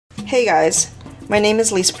Hey guys, my name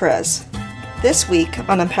is Lise Perez. This week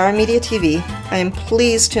on Empower Media TV, I am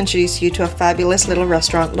pleased to introduce you to a fabulous little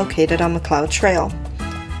restaurant located on Macleod Trail.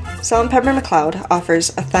 Salt and Pepper Macleod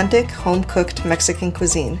offers authentic, home-cooked Mexican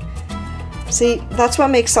cuisine. See, that's what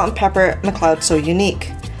makes Salt and Pepper Macleod so unique.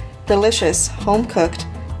 Delicious, home-cooked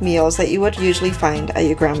meals that you would usually find at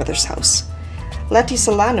your grandmother's house. Leti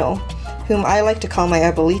Solano, whom I like to call my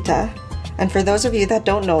abuelita, and for those of you that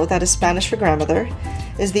don't know, that is Spanish for grandmother,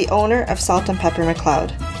 is the owner of Salt and Pepper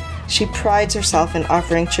Macleod. She prides herself in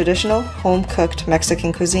offering traditional, home-cooked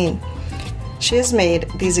Mexican cuisine. She has made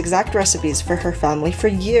these exact recipes for her family for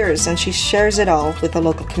years, and she shares it all with the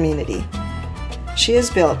local community. She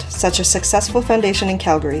has built such a successful foundation in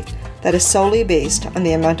Calgary that is solely based on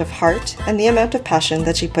the amount of heart and the amount of passion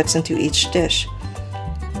that she puts into each dish.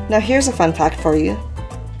 Now here's a fun fact for you.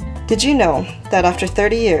 Did you know that after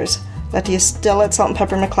 30 years, Leti is still at Salt and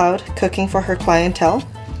Pepper Macleod cooking for her clientele?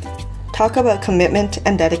 Talk about commitment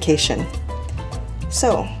and dedication.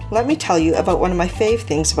 So, let me tell you about one of my fave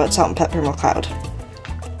things about Salt and Pepper Macleod.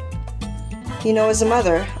 You know, as a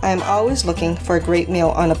mother, I am always looking for a great meal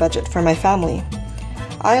on a budget for my family.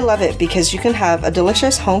 I love it because you can have a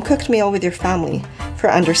delicious home-cooked meal with your family for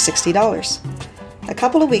under $60. A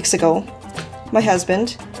couple of weeks ago, my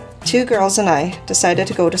husband, 2 girls and I decided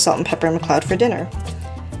to go to Salt and Pepper Macleod for dinner.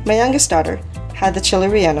 My youngest daughter had the chili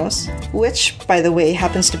rellenos, which, by the way,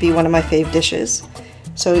 happens to be one of my fave dishes.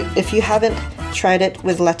 So if you haven't tried it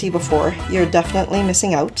with Leti before, you're definitely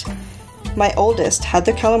missing out. My oldest had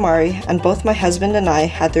their calamari, and both my husband and I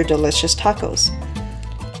had their delicious tacos.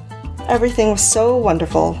 Everything was so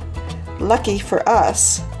wonderful. Lucky for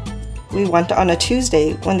us, we went on a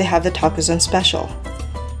Tuesday when they have the tacos on special.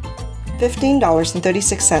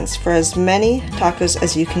 $15.36 for as many tacos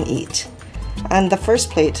as you can eat. And the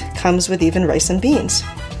first plate comes with even rice and beans.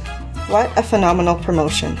 What a phenomenal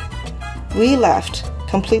promotion. We left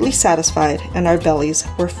completely satisfied and our bellies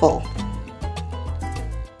were full.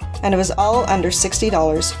 And it was all under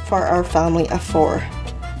 $60 for our family of 4.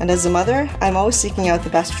 And as a mother, I'm always seeking out the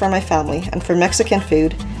best for my family, and for Mexican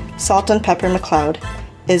food, Salt and Pepper Macleod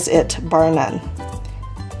is it, bar none.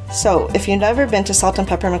 So, if you've never been to Salt and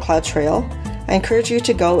Pepper Macleod Trail, I encourage you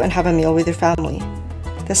to go and have a meal with your family.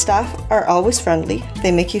 The staff are always friendly,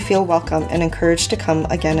 they make you feel welcome and encouraged to come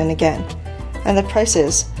again and again. And the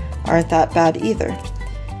prices aren't that bad either.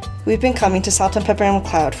 We've been coming to Salt and Pepper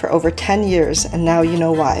Macleod for over 10 years, and now you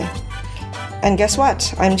know why. And guess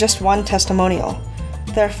what? I'm just one testimonial.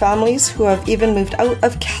 There are families who have even moved out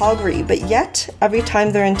of Calgary, but yet, every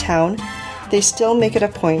time they're in town, they still make it a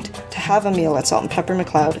point to have a meal at Salt and Pepper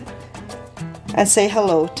Macleod and say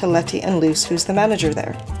hello to Leti and Luce, who's the manager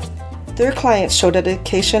there. Their clients show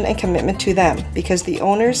dedication and commitment to them because the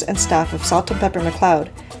owners and staff of Salt and Pepper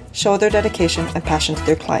Macleod show their dedication and passion to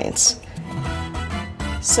their clients.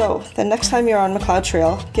 So, the next time you're on Macleod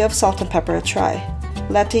Trail, give Salt and Pepper a try.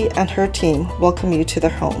 Leti and her team welcome you to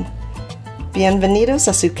their home. Bienvenidos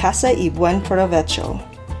a su casa y buen provecho.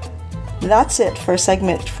 That's it for a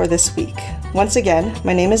segment for this week. Once again,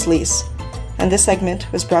 my name is Lise, and this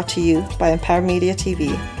segment was brought to you by Empower Media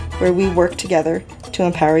TV, where we work together to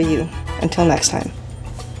empower you. Until next time.